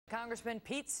Congressman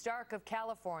Pete Stark of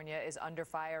California is under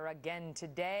fire again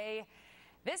today.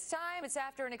 This time it's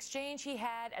after an exchange he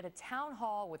had at a town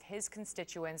hall with his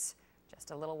constituents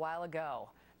just a little while ago.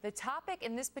 The topic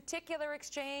in this particular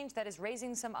exchange that is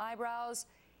raising some eyebrows,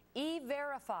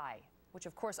 E-Verify, which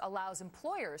of course allows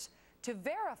employers to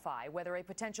verify whether a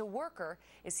potential worker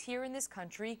is here in this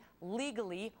country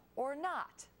legally or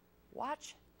not.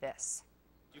 Watch this.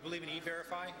 Do you believe in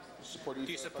E-Verify? Do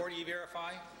you support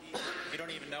E-Verify? You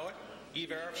don't even know it?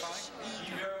 E-Verify?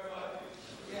 E-Verify?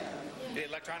 Yeah. The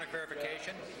electronic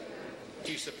verification?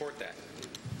 Do you support that?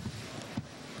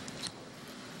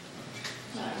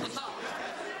 Let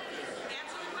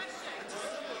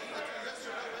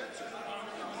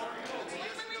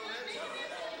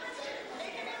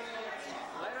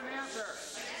him answer.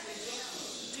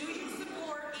 Do you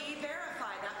support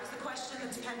E-Verify? That was the question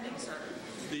that's pending, sir.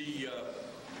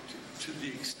 To the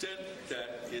extent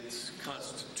that it's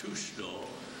constitutional,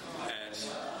 and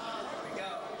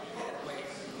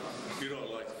you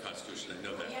don't like the Constitution, I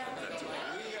know that. Yeah. That's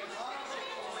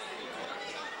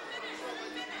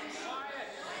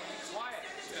Quiet.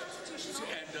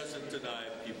 and doesn't deny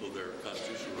people their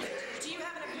constitutional rights. Do you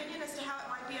have an opinion as to how it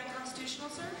might be unconstitutional,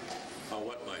 sir?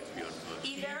 What might be unconstitutional?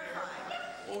 E-Verify.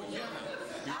 Oh, yeah.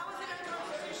 How is it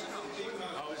unconstitutional?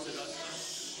 How is it unconstitutional?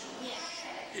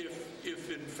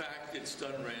 If in fact it's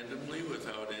done randomly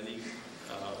without any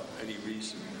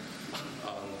reason,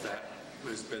 that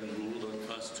has been ruled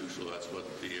unconstitutional. That's what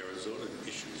the Arizona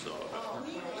issue is all about.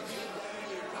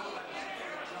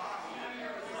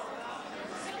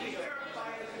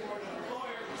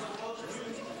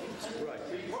 Right.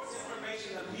 Reports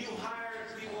information that you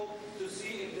hired people to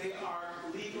see if they are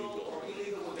legal or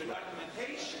illegal with their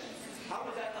documentation. How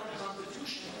is that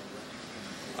unconstitutional?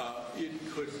 It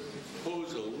could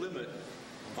pose a limit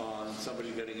on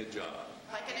somebody getting a job.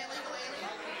 Like an illegal alien?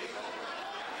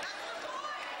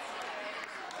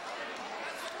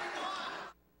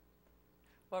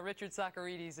 Well, Richard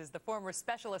Socarides is the former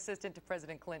special assistant to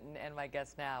President Clinton and my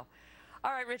guest now.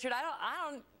 All right, Richard, I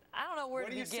don't know where to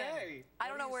begin. What do you say? I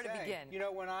don't know where to begin. You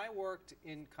know, when I worked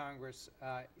in Congress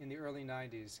in the early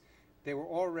 90s, they were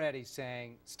already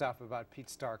saying stuff about Pete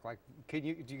Stark. Like,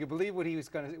 do you believe what he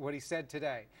said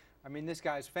today? I mean, this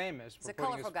guy's famous for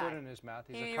putting his foot in his mouth.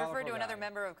 He's a colorful guy. He referred to another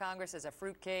member of Congress as a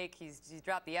fruitcake. He's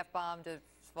dropped the F-bomb to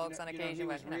folks on occasion. He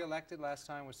was reelected last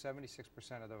time with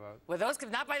 76% of the vote. Well,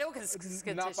 not by those constituents.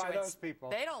 Not by those people.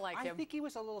 They don't like him. I think he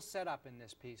was a little set up in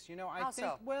this piece. You know, How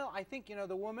so? Well, I think, you know,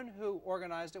 the woman who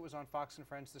organized it was on Fox and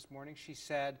Friends this morning. She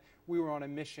said we were on a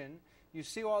mission. You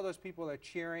see all those people that are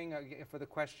cheering for the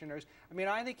questioners. I mean,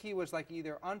 I think he was like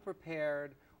either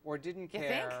unprepared or didn't care. You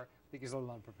think? I think he's a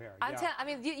little unprepared. I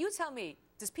mean, you tell me,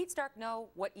 does Pete Stark know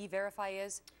what E-Verify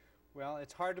is? Well,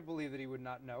 it's hard to believe that he would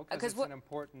not know because it's an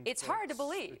important. It's hard to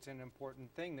believe. It's an important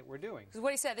thing that we're doing. Because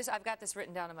what he said, I've got this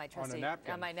written down on my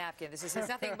my napkin. This is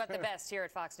nothing but the best here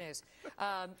at Fox News.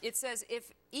 It says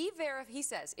if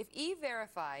E-Verify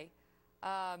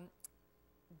done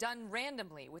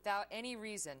randomly without any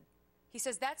reason, he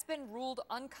says that's been ruled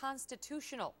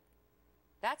unconstitutional.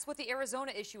 That's what the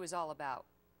Arizona issue is all about.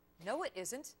 No, it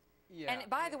isn't. Yeah. And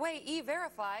by the way,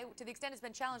 E-Verify, to the extent it's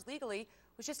been challenged legally,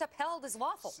 was just upheld as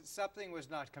lawful. Something was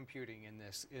not computing in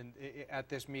this at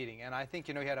this meeting, and I think,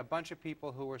 you know, he had a bunch of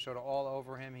people who were sort of all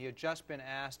over him. He had just been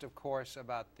asked, of course,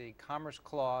 about the Commerce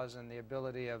Clause and the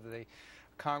ability of the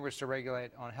Congress to regulate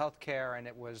on health care, and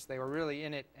they were really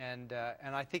in it, and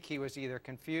I think he was either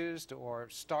confused or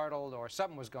startled or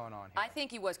something was going on here. I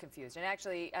think he was confused, and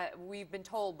actually we've been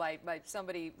told by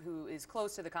somebody who is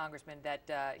close to the congressman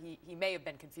that he may have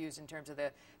been confused in terms of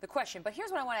the question. But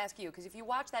here's what I want to ask you, because if you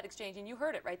watch that exchange, and you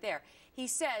heard it right there, he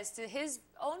says to his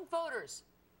own voters,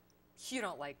 you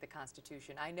don't like the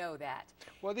Constitution, I know that.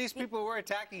 Well, these people were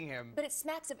attacking him. But it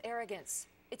smacks of arrogance.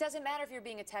 It doesn't matter if you're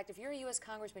being attacked. If you're a U.S.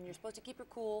 congressman, you're supposed to keep your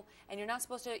cool, and you're not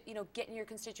supposed to, you know, get in your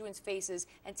constituents' faces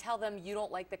and tell them you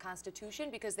don't like the Constitution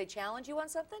because they challenge you on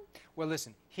something? Well,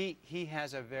 listen, he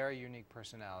has a very unique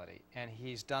personality, and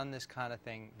he's done this kind of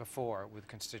thing before with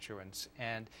constituents,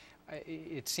 and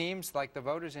it seems like the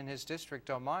voters in his district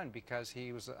don't mind because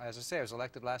he was, as I say, was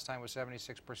elected last time with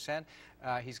 76%.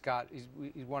 He's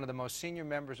one of the most senior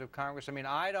members of Congress. I mean,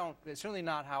 it's certainly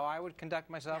not how I would conduct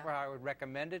myself or how I would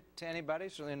recommend it to anybody.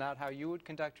 Certainly not how you would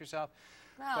conduct yourself.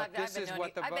 Well, but this is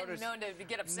what the voters... I've been known to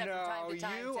get upset from time to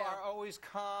time, you are always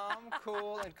calm,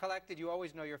 cool, and collected. You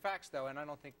always know your facts, though, and I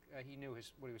don't think he knew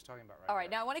what he was talking about All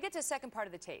right, now I want to get to the second part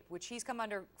of the tape, which he's come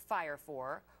under fire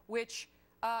for, which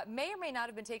may or may not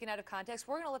have been taken out of context.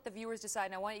 We're going to let the viewers decide,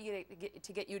 and I want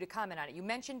to get you to comment on it. You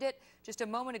mentioned it just a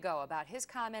moment ago about his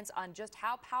comments on just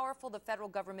how powerful the federal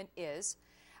government is.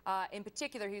 In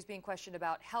particular, he was being questioned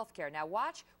about health care. Now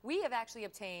watch, we have actually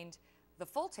obtained the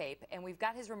full tape, and we've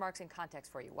got his remarks in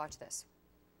context for you. Watch this.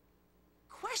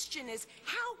 Question is,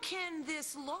 how can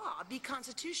this law be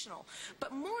constitutional?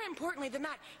 But more importantly than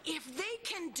that, if they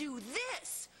can do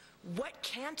this, what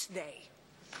can't they?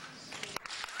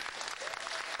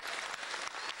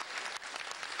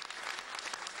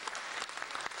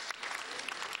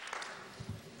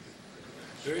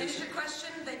 And is your question,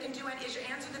 they can do any, is your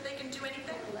answer that they can do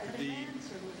anything?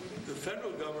 The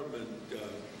federal government,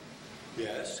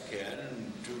 yes,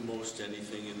 can do most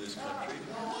anything in this country.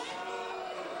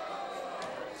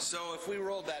 So if we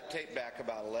rolled that tape back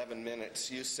about 11 minutes,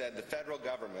 you said the federal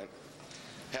government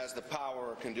has the power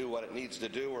or can do what it needs to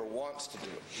do or wants to do.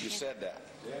 You said that.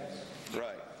 Yes.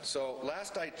 Right. So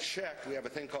last I checked, we have a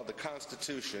thing called the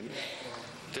Constitution.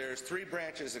 There's 3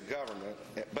 branches of government,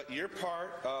 but you're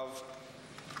part of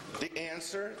the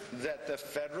answer that the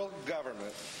federal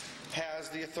government has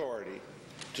the authority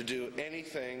to do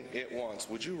anything it wants.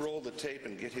 Would you roll the tape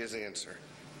and get his answer?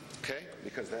 Okay?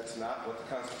 Because that's not what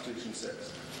the Constitution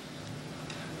says.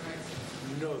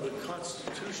 No, the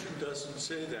Constitution doesn't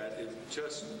say that. It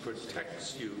just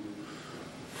protects you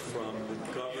from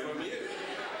the government. From you.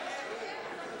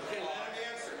 Okay, let him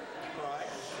answer. All right.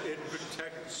 It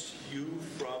protects you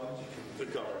from the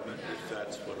government, if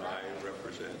that's what I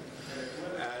represent.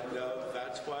 And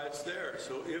that's why it's there.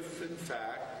 So if, in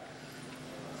fact,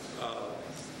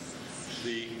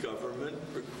 the government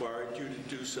required you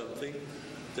to do something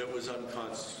that was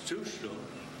unconstitutional,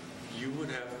 you would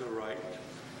have the right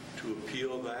to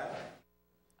appeal that.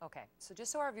 Okay, so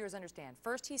just so our viewers understand,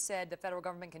 first he said the federal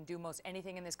government can do most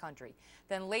anything in this country.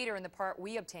 Then later in the part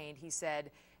we obtained, he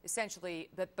said essentially,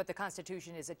 but the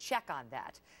Constitution is a check on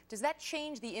that. Does that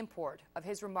change the import of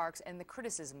his remarks and the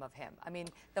criticism of him? I mean,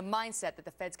 the mindset that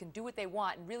the feds can do what they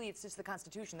want, and really it's just the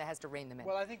Constitution that has to rein them in.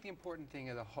 Well, I think the important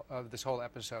thing of this whole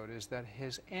episode is that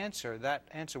his answer, that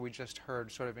answer we just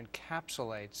heard, sort of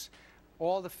encapsulates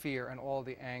all the fear and all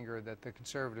the anger that the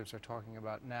conservatives are talking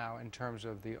about now in terms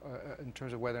of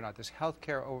whether or not this health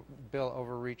care bill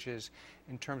overreaches,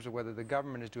 in terms of whether the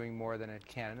government is doing more than it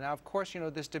can. And now, of course, you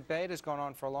know, this debate has gone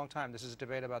on for a long time. This is a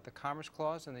debate about the Commerce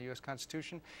Clause in the U.S.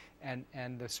 Constitution, and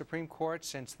the Supreme Court,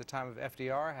 since the time of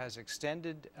FDR, has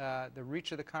extended the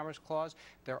reach of the Commerce Clause.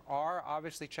 There are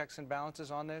obviously checks and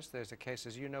balances on this. There's a case,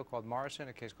 as you know, called Morrison,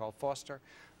 a case called Foster,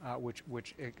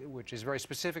 which is very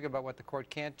specific about what the court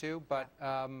can't do, but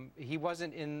he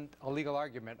wasn't in a legal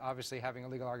argument, obviously having a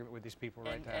legal argument with these people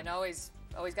right now. And always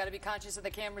got to be conscious of the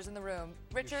cameras in the room.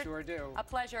 Richard, you sure do. A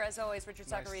pleasure as always, Richard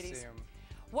Socarides. Nice to see him.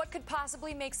 What could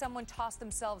possibly make someone toss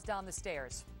themselves down the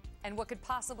stairs? And what could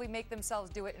possibly make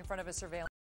themselves do it in front of a surveillance